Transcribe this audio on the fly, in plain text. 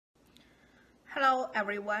Hello,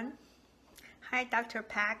 everyone. Hi, Dr.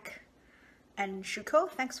 Pak and Shuko.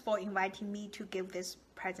 Thanks for inviting me to give this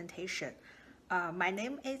presentation. My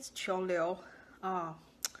name is Qiong.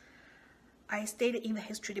 I stayed in the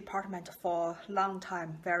history department for a long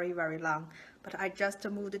time, very, very long. But I just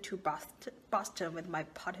moved to Boston with my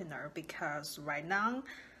partner because right now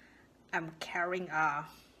I'm carrying a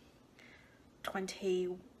 20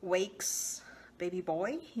 weeks baby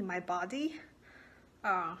boy in my body.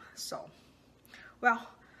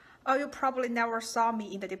 You probably never saw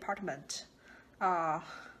me in the department.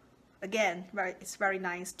 Again, it's very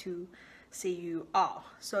nice to see you all.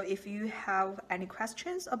 So if you have any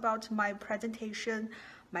questions about my presentation,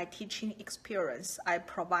 my teaching experience, I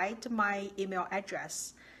provide my email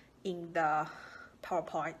address in the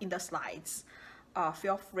PowerPoint, in the slides.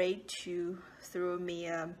 Feel free to throw me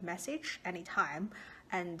a message anytime,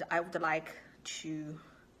 and I would like to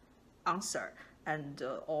answer and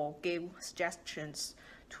or give suggestions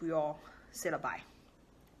to your syllabi.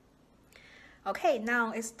 Okay,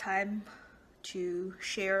 now it's time to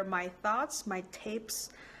share my thoughts, my tips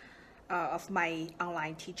of my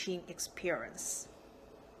online teaching experience.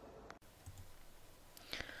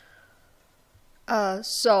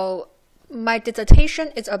 So my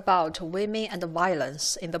dissertation is about women and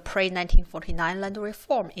violence in the pre-1949 land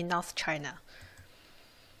reform in North China.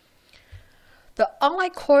 The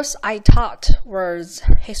online course I taught was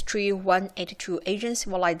History 182 Asian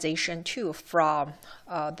Civilization 2 from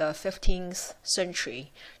the 15th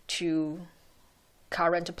century to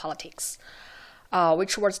current politics,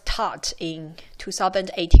 which was taught in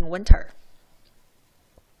 2018 winter.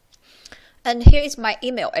 And here is my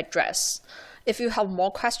email address. If you have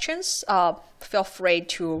more questions, feel free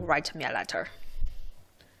to write me a letter.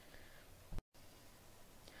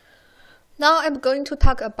 Now I'm going to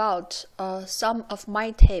talk about some of my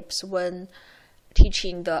tips when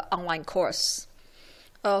teaching the online course.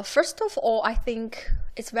 First of all, I think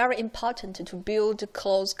it's very important to build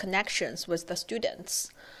close connections with the students.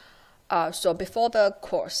 So before the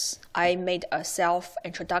course, I made a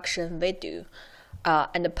self-introduction video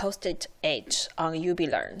and posted it on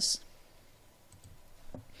UBlearns.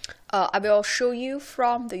 I will show you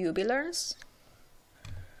from the UBlearns.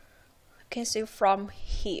 You can see from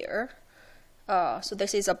here. So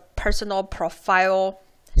this is a personal profile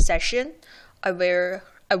session. I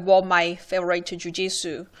wore my favorite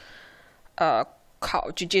jujitsu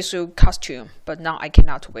costume, but now I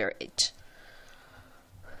cannot wear it.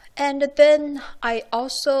 And then I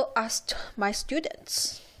also asked my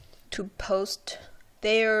students to post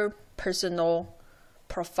their personal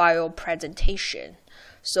profile presentation.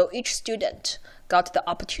 So each student got the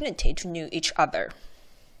opportunity to know each other.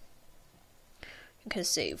 You can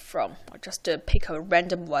see from, I'll just pick a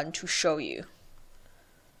random one to show you.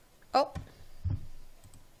 Oh,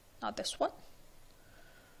 not this one.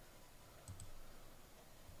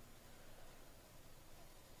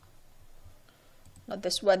 Not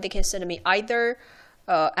this one. They can send me either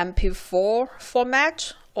MP4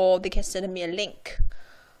 format, or they can send me a link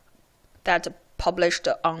that's published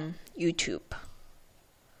on YouTube.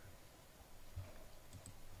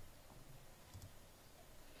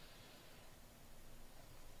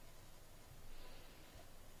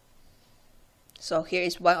 So here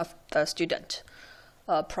is one of the students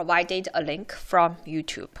provided a link from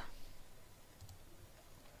YouTube.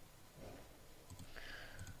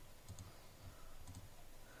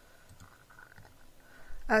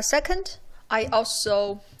 Second, I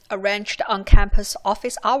also arranged on-campus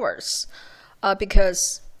office hours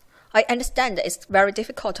because I understand it's very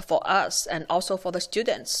difficult for us and also for the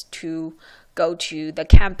students to go to the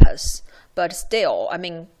campus. But still,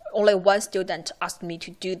 only one student asked me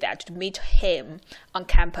to do that, to meet him on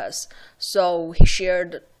campus. So he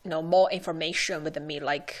shared, more information with me,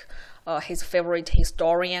 like his favorite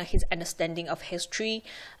historian, his understanding of history,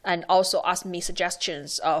 and also asked me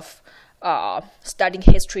suggestions of studying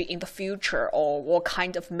history in the future or what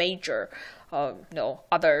kind of major,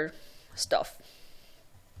 other stuff.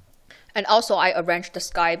 And also I arranged the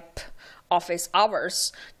Skype office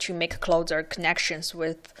hours to make closer connections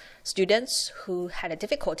with students who had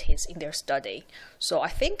difficulties in their study. So I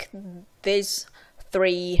think these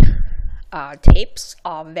three tips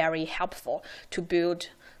are very helpful to build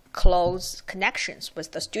close connections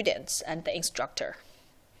with the students and the instructor.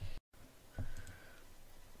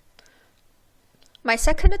 My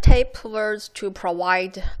second tip was to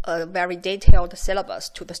provide a very detailed syllabus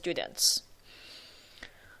to the students.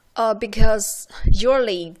 Because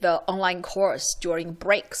usually the online course during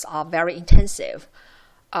breaks are very intensive.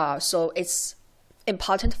 So it's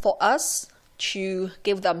important for us to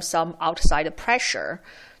give them some outside pressure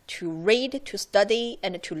to read, to study,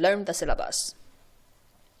 and to learn the syllabus.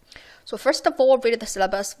 So first of all, read the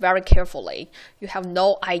syllabus very carefully. You have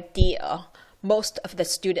no idea. Most of the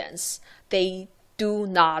students, they do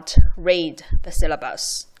not read the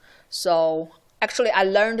syllabus. So actually, I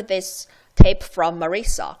learned this tip from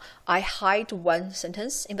Marisa. I hide one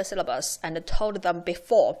sentence in the syllabus and told them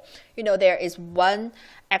before, there is one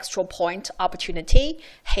extra point opportunity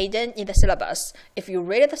hidden in the syllabus. If you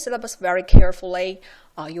read the syllabus very carefully,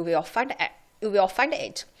 you will find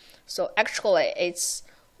it. So actually, it's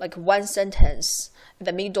like one sentence in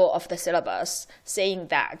the middle of the syllabus saying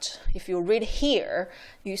that if you read here,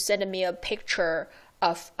 you send me a picture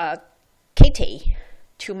of a kitty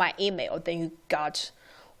to my email, then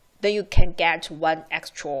you can get one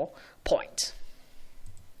extra point.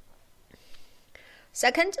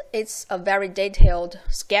 Second, it's a very detailed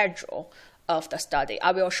schedule of the study.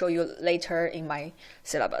 I will show you later in my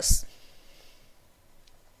syllabus.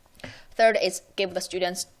 Third is give the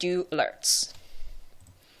students due alerts.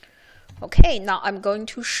 Okay, now I'm going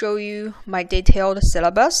to show you my detailed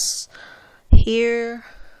syllabus. Here,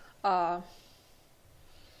 so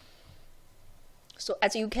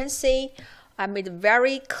as you can see, I made a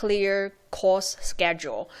very clear course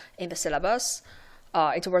schedule in the syllabus.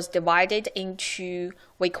 It was divided into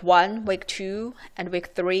week 1, week 2, and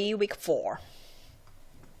week 3, week 4.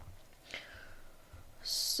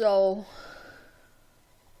 So,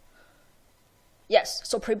 yes,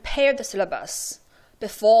 so prepare the syllabus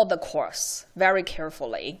before the course very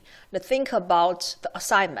carefully. And think about the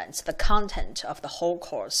assignments, the content of the whole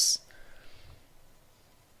course.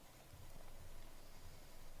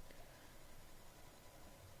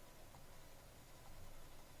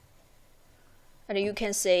 And you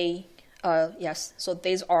can see, yes, so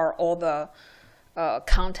these are all the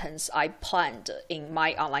contents I planned in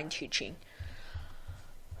my online teaching.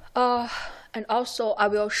 And also, I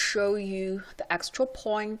will show you the extra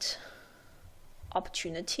point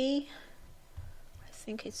opportunity. I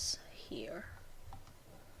think it's here.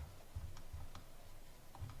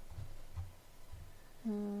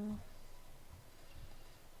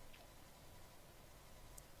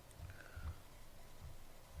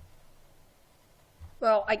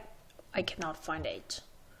 Well, I cannot find it.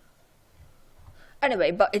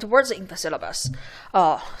 Anyway, but it was in the syllabus.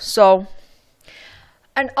 And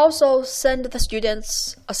also send the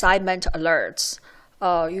students assignment alerts.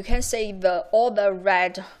 You can see all the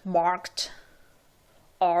red marked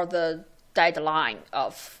are the deadlines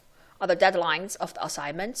of the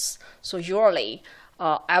assignments. So usually,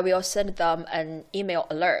 I will send them an email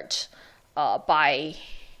alert by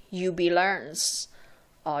UB Learns.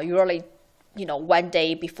 Usually, 1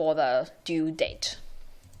 day before the due date.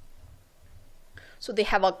 So they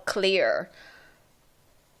have a clear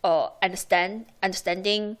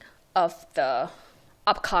understanding of the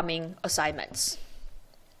upcoming assignments.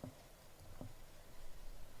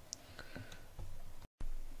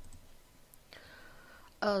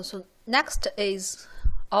 So next is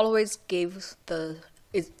always to give the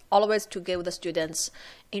students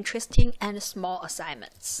interesting and small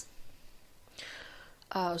assignments.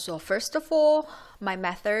 So first of all, my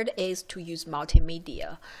method is to use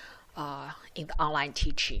multimedia in the online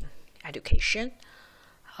teaching education.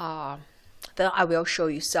 Then I will show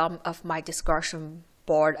you some of my discussion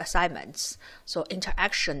board assignments. So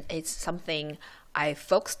interaction is something I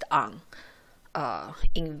focused on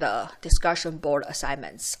in the discussion board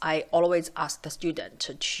assignments. I always ask the student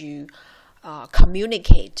to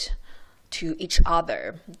communicate to each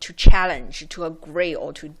other, to challenge, to agree,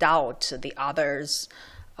 or to doubt the other's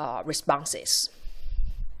responses.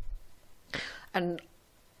 And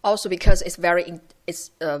also because it's very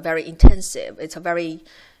intensive. It's a very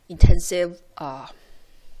intensive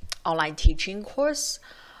online teaching course.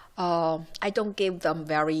 I don't give them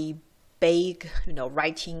very big,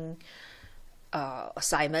 writing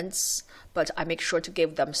assignments, but I make sure to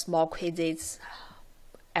give them small quizzes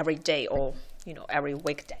every day or every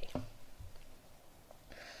weekday.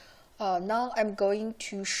 Now I'm going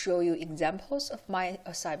to show you examples of my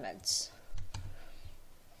assignments.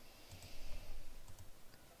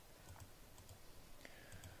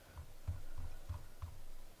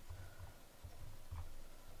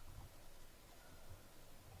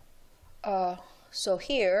 So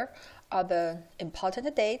here are the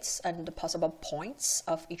important dates and the possible points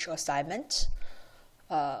of each assignment.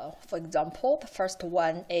 For example, the first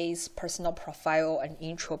one is personal profile and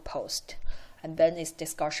intro post. And then is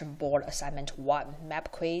discussion board assignment 1,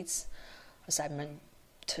 map quiz, assignment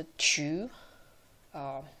 2.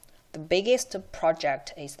 The biggest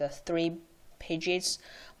project is the 3 pages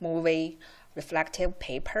movie reflective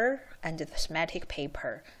paper and the thematic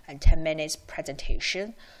paper and 10 minutes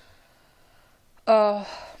presentation.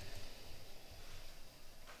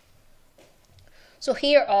 So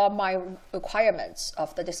here are my requirements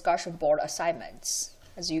of the discussion board assignments,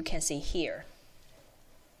 as you can see here.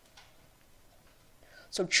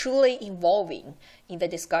 So truly involving in the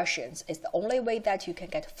discussions is the only way that you can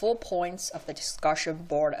get full points of the discussion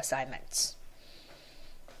board assignments.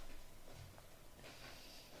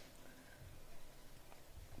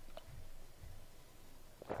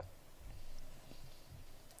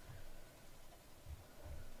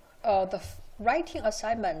 The writing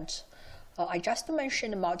assignment, I just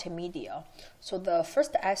mentioned multimedia. So the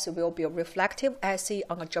first essay will be a reflective essay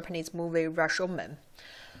on a Japanese movie, Rashomon.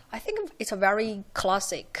 I think it's a very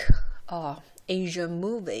classic Asian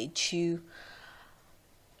movie to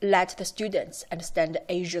let the students understand the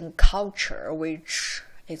Asian culture, which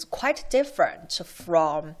is quite different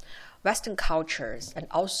from Western cultures, and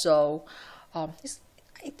also I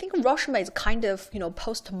think Rashomon is kind of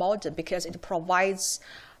postmodern because it provides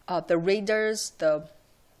the readers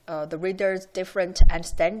different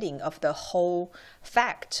understanding of the whole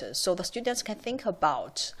fact, so the students can think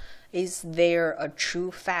about, is there a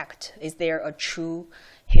true fact? Is there a true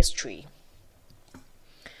history?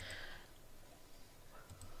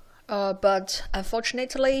 But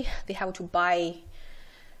unfortunately, they have to buy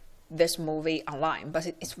this movie online, but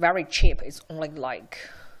it's very cheap. It's only like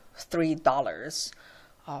 $3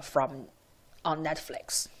 on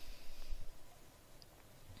Netflix.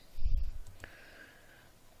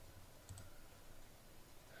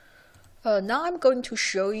 Now I'm going to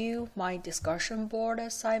show you my discussion board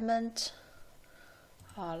assignment.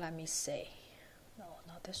 Let me see. No,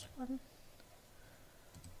 not this one.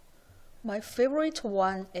 My favorite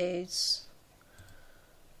one is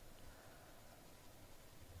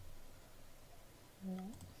no.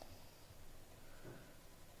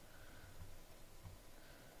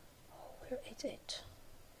 Oh, where is it?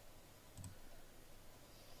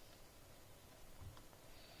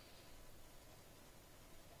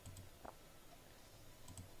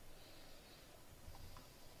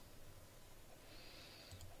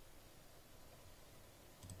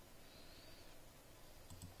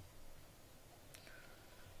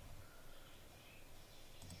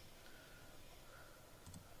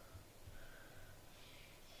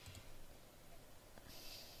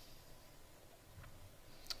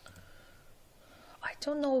 I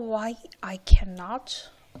don't know why I cannot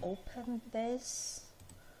open this.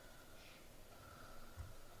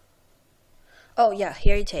 Oh yeah,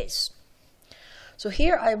 here it is. So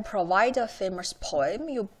here I provide a famous poem.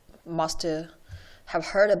 You must have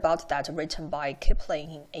heard about that, written by Kipling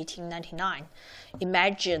in 1899.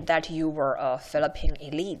 Imagine that you were a Philippine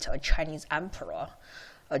elite, a Chinese emperor,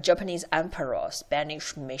 a Japanese emperor, a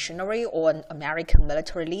Spanish missionary, or an American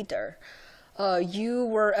military leader. You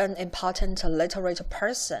were an important literate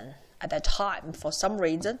person at that time. For some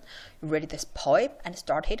reason, you read this poem and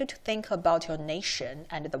started to think about your nation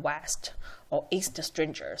and the West or East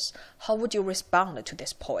strangers. How would you respond to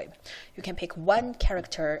this poem? You can pick one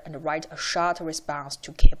character and write a short response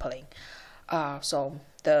to Kipling. So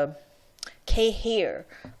the key here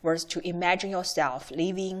was to imagine yourself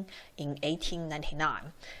living in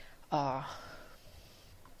 1899.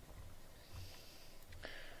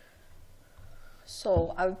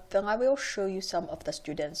 So then I will show you some of the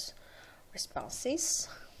students' responses.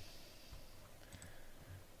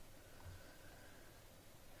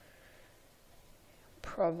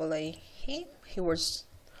 Probably he was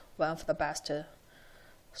one of the best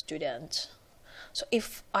students. So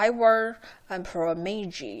if I were Emperor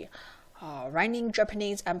Meiji, reigning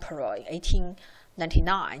Japanese emperor in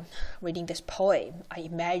 1899, reading this poem, I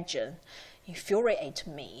imagine infuriate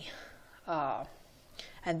me.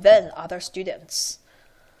 And then other students,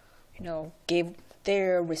 give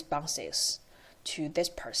their responses to this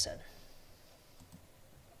person.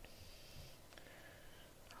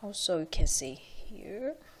 Also, you can see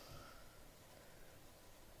here.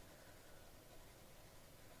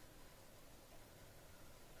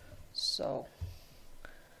 So,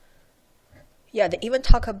 yeah, they even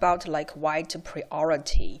talk about like white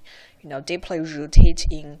priority, deeply rooted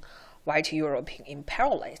in white European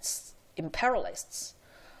imperialists.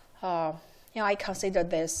 I consider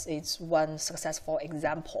this is one successful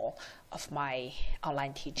example of my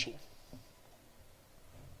online teaching.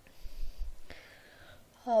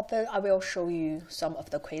 Then I will show you some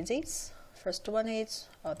of the quizzes. First one is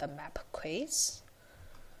the map quiz.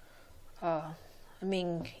 I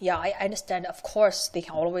understand, of course, they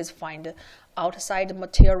can always find outside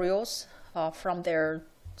materials from their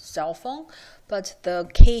cell phone, but the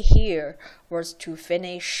key here was to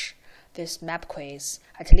finish this map quiz.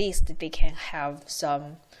 At least they can have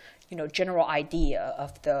some, general idea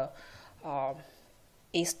of the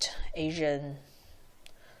East Asian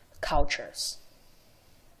cultures.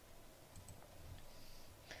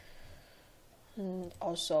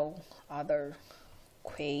 Also other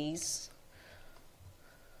quiz.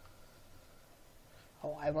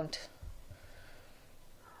 Oh, I won't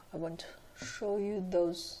show you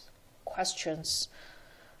those questions.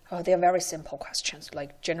 They are very simple questions,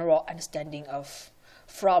 like general understanding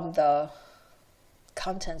from the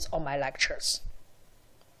contents of my lectures.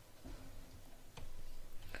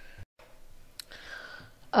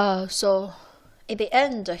 So in the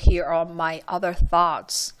end, here are my other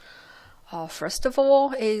thoughts. First of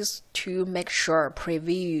all is to make sure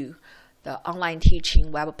preview the online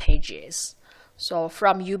teaching web pages. So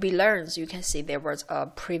from UB Learns, you can see there was a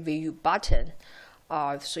preview button.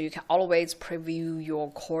 So you can always preview your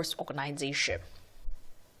course organization.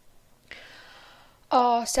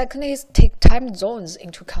 Second is take time zones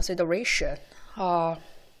into consideration.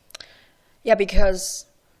 Because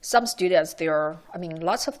some students,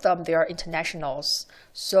 lots of them, they are internationals.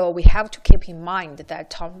 So we have to keep in mind that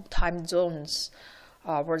time zones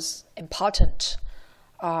was important.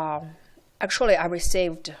 Actually, I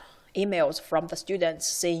received emails from the students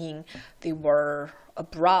saying they were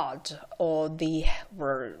abroad or they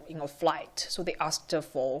were in a flight. So they asked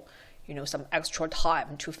for, some extra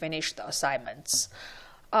time to finish the assignments.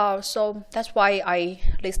 So that's why I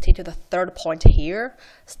listed the third point here,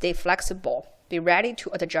 stay flexible. Be ready to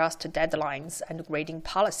adjust deadlines and grading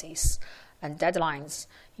policies and deadlines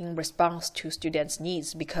in response to students'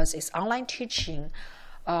 needs because it's online teaching.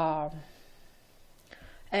 And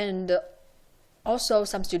also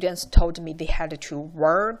some students told me they had to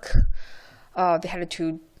work, they had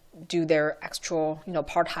to do their extra,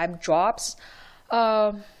 part-time jobs.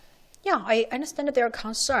 I understand their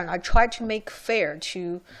concern. I try to make fair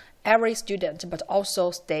to every student, but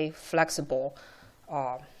also stay flexible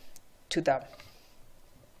to them.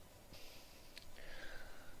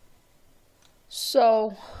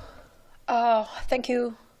 So, thank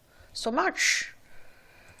you so much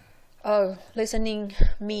listening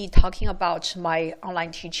me talking about my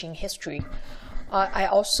online teaching history. I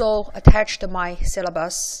also attached my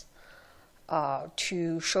syllabus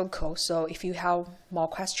to Shoko. So if you have more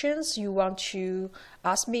questions, you want to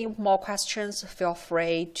ask me more questions, feel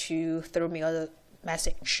free to throw me a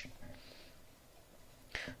message.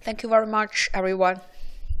 Thank you very much, everyone.